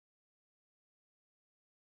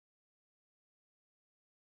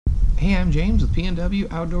Hey, I'm James with P&W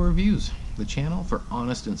Outdoor Reviews, the channel for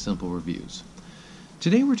honest and simple reviews.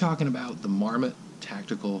 Today we're talking about the Marmot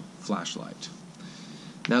Tactical Flashlight.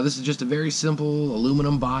 Now this is just a very simple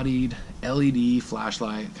aluminum bodied LED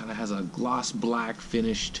flashlight. It kind of has a gloss black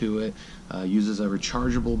finish to it, uses a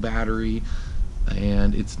rechargeable battery,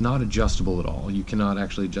 and it's not adjustable at all. You cannot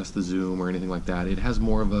actually adjust the zoom or anything like that. It has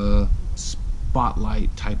more of a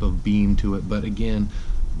spotlight type of beam to it, but again,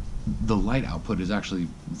 the light output is actually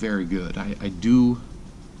very good. I do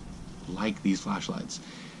like these flashlights.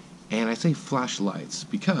 And I say flashlights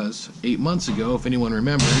because 8 months ago, if anyone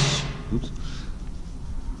remembers,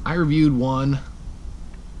 I reviewed one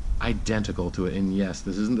identical to it. And yes,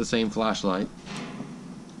 this isn't the same flashlight.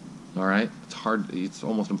 Alright, it's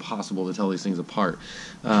almost impossible to tell these things apart.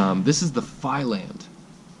 This is the Phyland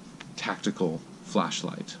Tactical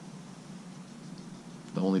Flashlight.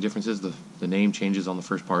 The only difference is the name changes on the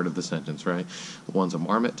first part of the sentence, right? One's a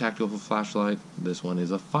Marmot Tactical Flashlight, this one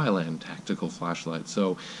is a Phyland Tactical Flashlight.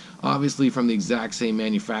 So obviously from the exact same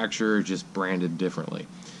manufacturer, just branded differently.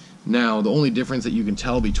 Now the only difference that you can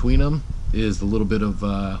tell between them is the little bit of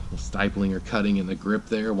stipling or cutting in the grip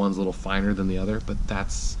there. One's a little finer than the other, but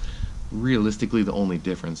that's realistically the only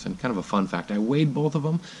difference. And kind of a fun fact, I weighed both of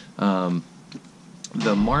them.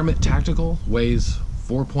 The Marmot Tactical weighs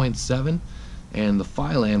 4.7, and the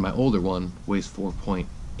Phyland, my older one, weighs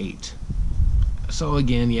 4.8. So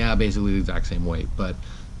again, yeah, basically the exact same weight, but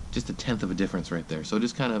just a tenth of a difference right there. So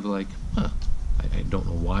just kind of like, I don't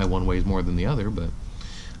know why one weighs more than the other, but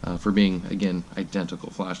for being, again, identical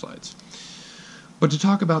flashlights. But to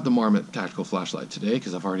talk about the Marmot Tactical Flashlight today,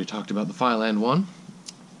 because I've already talked about the Phyland one,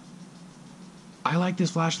 I like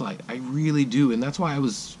this flashlight. I really do, and that's why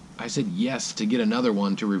I said yes to get another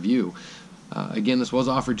one to review. Again, this was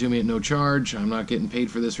offered to me at no charge. I'm not getting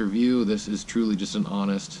paid for this review. This is truly just an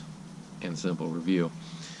honest and simple review.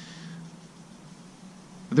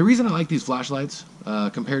 The reason I like these flashlights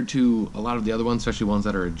compared to a lot of the other ones, especially ones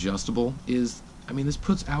that are adjustable, is, I mean, this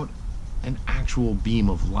puts out an actual beam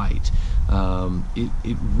of light.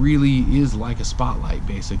 It really is like a spotlight,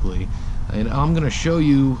 basically. And I'm going to show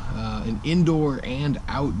you an indoor and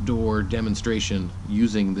outdoor demonstration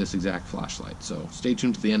using this exact flashlight. So stay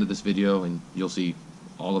tuned to the end of this video and you'll see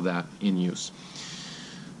all of that in use.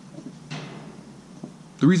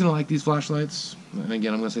 The reason I like these flashlights, and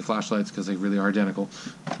again I'm going to say flashlights because they really are identical,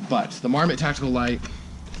 but the Marmot Tactical Light,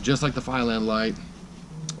 just like the Phyland light,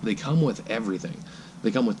 they come with everything. They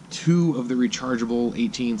come with 2 of the rechargeable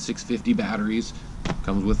 18650 batteries,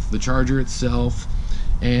 comes with the charger itself,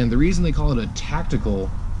 and the reason they call it a tactical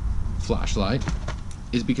flashlight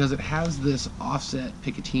is because it has this offset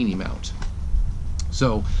Picatinny mount.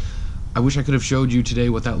 So I wish I could have showed you today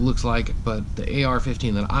what that looks like, but the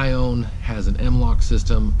AR-15 that I own has an M-LOK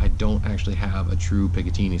system. I don't actually have a true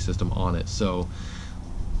Picatinny system on it, so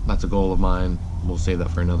that's a goal of mine. We'll save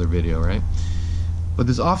that for another video, right? But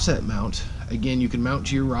this offset mount, again, you can mount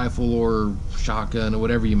to your rifle or shotgun or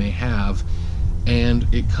whatever you may have, and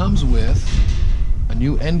it comes with a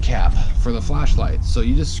new end cap for the flashlight. So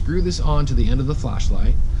you just screw this on to the end of the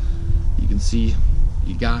flashlight. You can see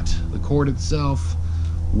you got the cord itself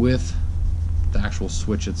with the actual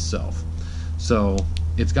switch itself. So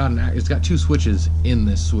it's got 2 switches in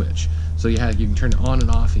this switch. So you can turn it on and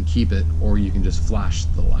off and keep it, or you can just flash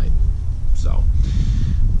the light. So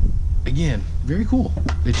again, very cool.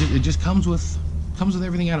 It just comes with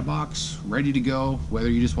everything out of box, ready to go. Whether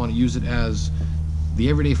you just want to use it as the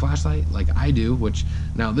everyday flashlight like I do, which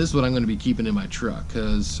now this is what I'm going to be keeping in my truck,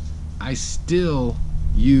 because I still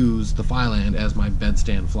use the Phyland as my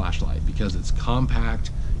bedstand flashlight because it's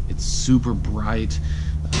compact, it's super bright,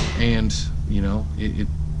 and you know, it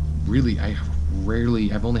really,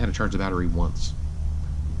 I've only had to charge the battery once.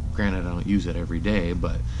 Granted, I don't use it every day,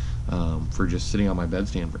 but for just sitting on my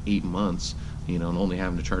bedstand for 8 months, you know, and only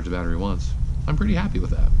having to charge the battery once, I'm pretty happy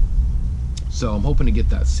with that. So I'm hoping to get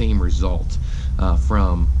that same result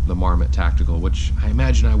from the Marmot Tactical, which I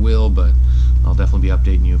imagine I will, but I'll definitely be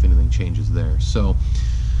updating you if anything changes there. So,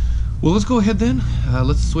 well, let's go ahead then.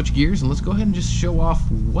 Let's switch gears and let's go ahead and just show off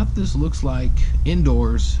what this looks like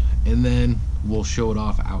indoors, and then we'll show it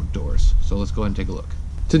off outdoors. So let's go ahead and take a look.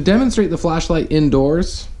 To demonstrate the flashlight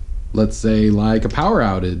indoors, let's say like a power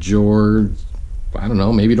outage, or I don't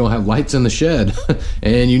know, maybe you don't have lights in the shed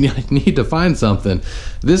and you need to find something.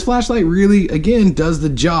 This flashlight really, again, does the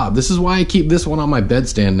job. This is why I keep this one on my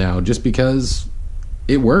bedstand now, just because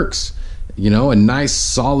it works. You know, a nice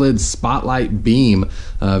solid spotlight beam,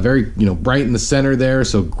 very, you know, bright in the center there,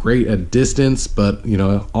 so great at distance, but you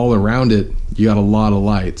know, all around it you got a lot of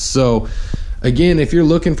light. So again, if you're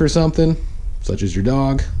looking for something such as your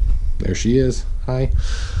dog, there she is, hi,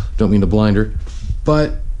 Don't mean to blind her.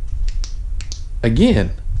 But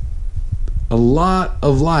again, a lot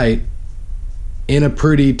of light in a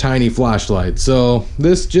pretty tiny flashlight. So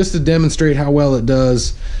this just to demonstrate how well it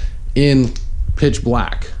does in pitch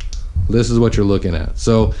black. This is what you're looking at.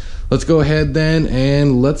 So let's go ahead then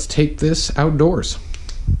and let's take this outdoors.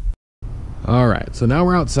 All right, so now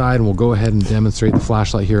we're outside and we'll go ahead and demonstrate the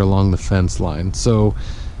flashlight here along the fence line. So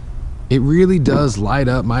it really does light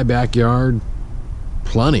up my backyard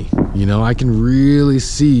plenty. You know, I can really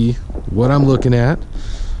see what I'm looking at,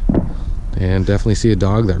 and definitely see a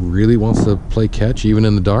dog that really wants to play catch even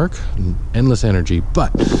in the dark. Endless energy.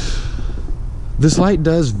 But this light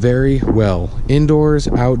does very well indoors,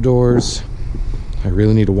 outdoors. I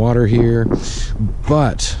really need to water here,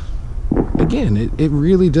 but again, it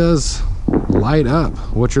really does light up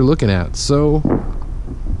what you're looking at. So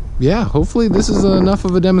yeah, hopefully this is enough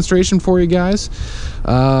of a demonstration for you guys.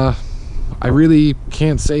 I really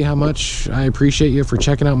can't say how much I appreciate you for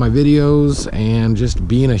checking out my videos and just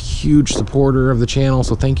being a huge supporter of the channel.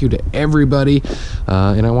 So thank you to everybody,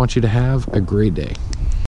 and I want you to have a great day.